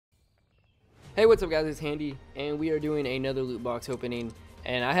Hey, what's up guys, it's Handy, and we are doing another loot box opening,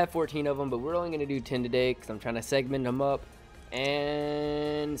 and I have 14 of them, but we're only going to do 10 today, because I'm trying to segment them up,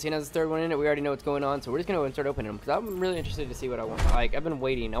 and seeing as the third one in it, we already know what's going on, so we're just going to go and start opening them, because I'm really interested to see what I want. Like, I've been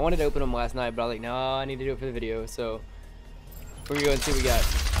waiting. I wanted to open them last night, but I was like, no, I need to do it for the video, so we're going to go and see what we got.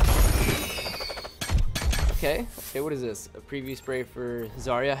 Okay, what is this? A preview spray for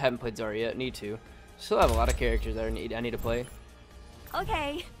Zarya. I haven't played Zarya yet, need to. Still have a lot of characters that I need to play.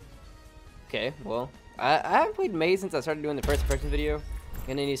 Okay, well, I haven't played Mei since I started doing the first impression video.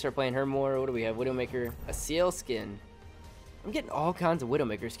 Gonna need to start playing her more. What do we have? Widowmaker, a CL skin. I'm getting all kinds of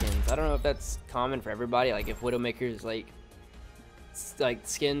Widowmaker skins. I don't know if that's common for everybody. Like if Widowmaker's like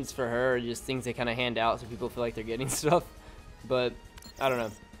skins for her, or just things they kind of hand out so people feel like they're getting stuff. But I don't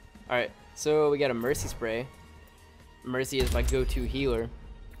know. All right, so we got a Mercy spray. Mercy is my go-to healer.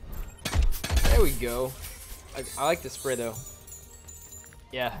 There we go. I like this spray though.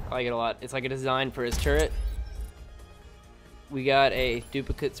 Yeah, I like it a lot. It's like a design for his turret. We got a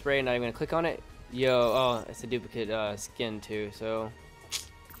duplicate spray, not even gonna click on it. Oh, it's a duplicate skin too, so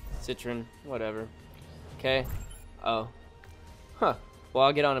Citron, whatever. Okay. Oh. Huh. Well,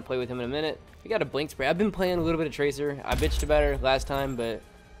 I'll get on and play with him in a minute. We got a blink spray. I've been playing a little bit of Tracer. I bitched about her last time, but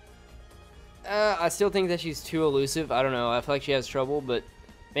I still think that she's too elusive. I don't know. I feel like she has trouble, but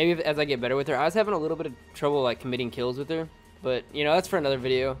maybe as I get better with her. I was having a little bit of trouble like committing kills with her. But, you know, that's for another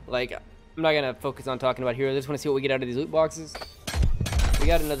video. Like, I'm not going to focus on talking about here. I just want to see what we get out of these loot boxes. We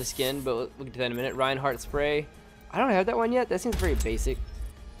got another skin, but we'll get to that in a minute. Reinhardt spray. I don't have that one yet. That seems very basic.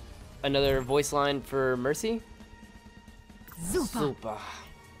 Another voice line for Mercy. Zupa.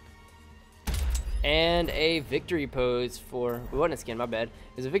 And a victory pose for... It wasn't a skin, my bad.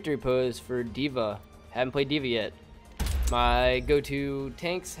 It's a victory pose for D.Va. Haven't played D.Va yet. My go-to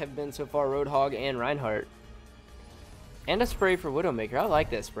tanks have been so far Roadhog and Reinhardt. And a spray for Widowmaker. I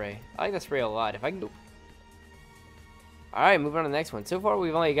like that spray. I like that spray a lot. If I can do... Alright, moving on to the next one. So far,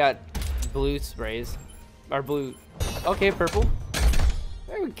 we've only got blue sprays. Or blue... Okay, purple.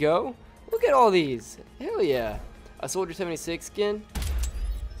 There we go. Look at all these. Hell yeah. A Soldier 76 skin.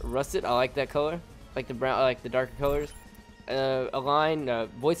 Rusted. I like that color. Like the brown... I like the darker colors. A line...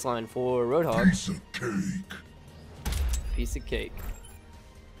 voice line for Roadhog. Piece of cake. Piece of cake.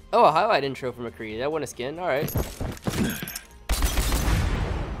 Oh, a highlight intro for McCree. That wasn't a skin. Alright.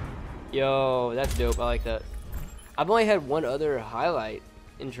 Yo, that's dope. I like that. I've only had one other highlight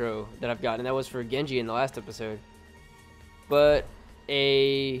intro that I've gotten, and that was for Genji in the last episode. But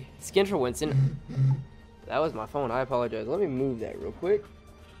a skin for Winston. That was my phone. I apologize. Let me move that real quick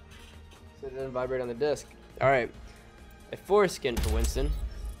so it doesn't vibrate on the desk. Alright. A forest skin for Winston.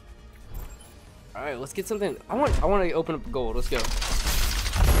 Alright, let's get something. I want to open up gold. Let's go.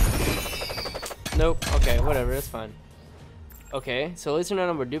 Nope. Okay, whatever. That's fine. Okay, so listen to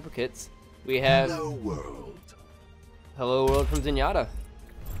number duplicates. We have Hello World. Hello World from Zenyatta.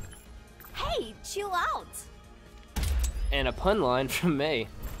 Hey, chill out. And a pun line from Mei.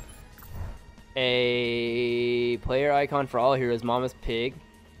 A player icon for all heroes, Mama's Pig.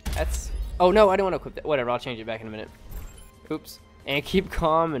 That's... Oh no, I don't want to equip that. Whatever, I'll change it back in a minute. Oops. And keep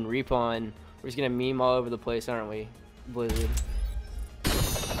calm and reap on. We're just gonna meme all over the place, aren't we? Blizzard.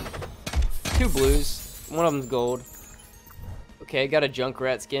 Two blues. One of them's gold. Okay, got a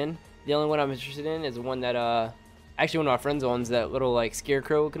Junkrat skin. The only one I'm interested in is the one that, actually one of our friends owns, that little, like,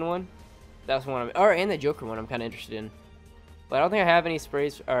 scarecrow looking one. That's one I'm, and the Joker one I'm kind of interested in. But I don't think I have any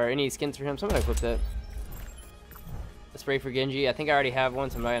sprays, or any skins for him, so I'm going to equip that. A spray for Genji. I think I already have one,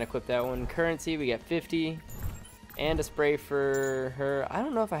 so I'm not going to equip that one. Currency, we got 50. And a spray for her. I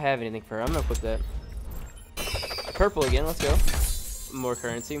don't know if I have anything for her. I'm going to equip that. Purple again, let's go. More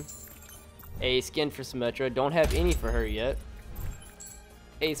currency. A skin for Symmetra. Don't have any for her yet.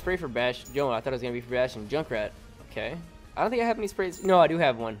 A spray for Bash. Joan, I thought it was going to be for Bash and Junkrat. Okay. I don't think I have any sprays. No, I do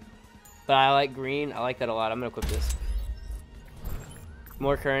have one. But I like green. I like that a lot. I'm going to equip this.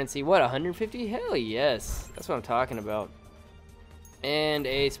 More currency. What, 150? Hell yes. That's what I'm talking about. And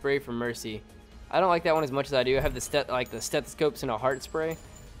a spray for Mercy. I don't like that one as much as I do. I have the stethoscopes and a heart spray.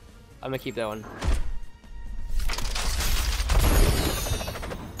 I'm going to keep that one.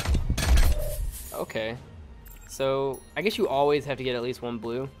 Okay. So, I guess you always have to get at least one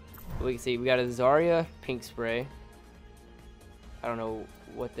blue. But we can see, we got a Zarya pink spray. I don't know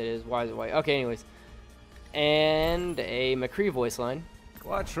what that is. Why is it white? Okay, anyways. And a McCree voice line.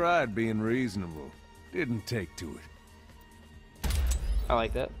 Well, I tried being reasonable. Didn't take to it. I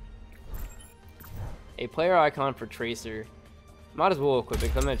like that. A player icon for Tracer. Might as well equip it,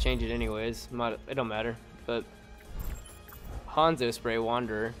 because I'm going to change it anyways. It don't matter. But Hanzo spray,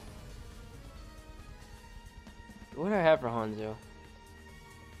 Wanderer. What do I have for Hanzo?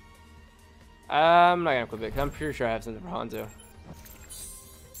 I'm not gonna equip it, 'cause I'm pretty sure I have something for Hanzo.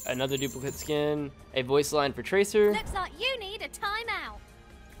 Another duplicate skin, a voice line for Tracer. Looks like you need a timeout.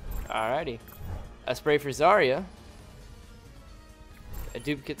 Alrighty. A spray for Zarya. A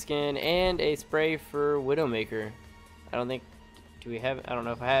duplicate skin, and a spray for Widowmaker. I don't think... Do we have... I don't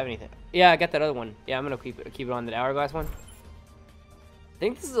know if I have anything. Yeah, I got that other one. Yeah, I'm gonna keep it on the hourglass one. I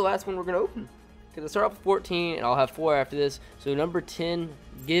think this is the last one we're gonna open. Because I start off with 14, and I'll have 4 after this. So number 10,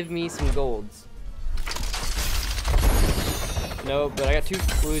 give me some golds. No, but I got 2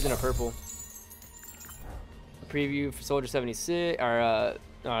 blues and a purple. A preview for Soldier 76, or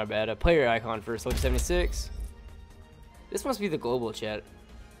not bad, a player icon for Soldier 76. This must be the global chat.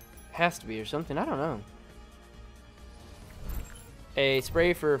 Has to be or something, I don't know. A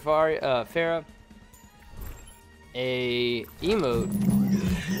spray for Farah. A emote.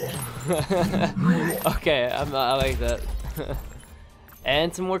 Okay, I like that.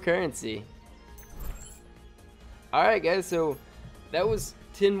 And some more currency. Alright guys, so that was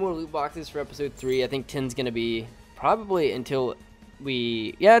 10 more loot boxes for episode 3. I think 10's gonna be probably until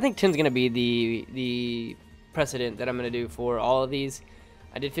we... Yeah, I think 10's gonna be the precedent that I'm gonna do for all of these.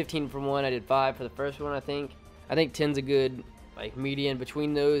 I did 15 for one, I did 5 for the first one, I think. I think 10's a good like median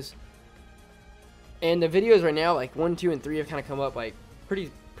between those. And the videos right now, like 1, 2, and 3 have kind of come up like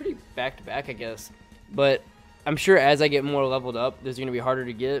pretty back to back, I guess. But I'm sure as I get more leveled up, those are going to be harder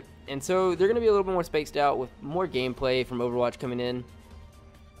to get. And so they're going to be a little bit more spaced out with more gameplay from Overwatch coming in.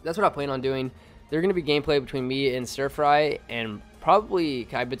 That's what I plan on doing. They're going to be gameplay between me and Stir-Fry, and probably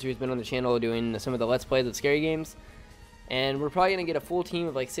Kai Bitzer, who's been on the channel doing some of the Let's Plays of scary games. And we're probably going to get a full team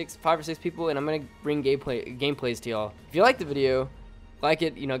of like 5 or 6 people, and I'm going to bring gameplays to y'all. If you like the video, like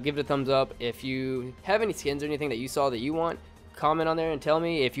it, you know, give it a thumbs up. If you have any skins or anything that you saw that you want, comment on there and tell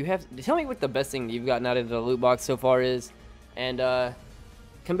me. If you have, tell me what the best thing you've gotten out of the loot box so far is. And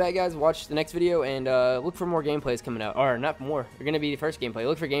come back guys, watch the next video, and look for more gameplays coming out. Or not more, they're going to be the first gameplay.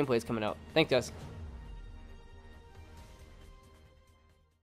 Look for gameplays coming out. Thanks guys.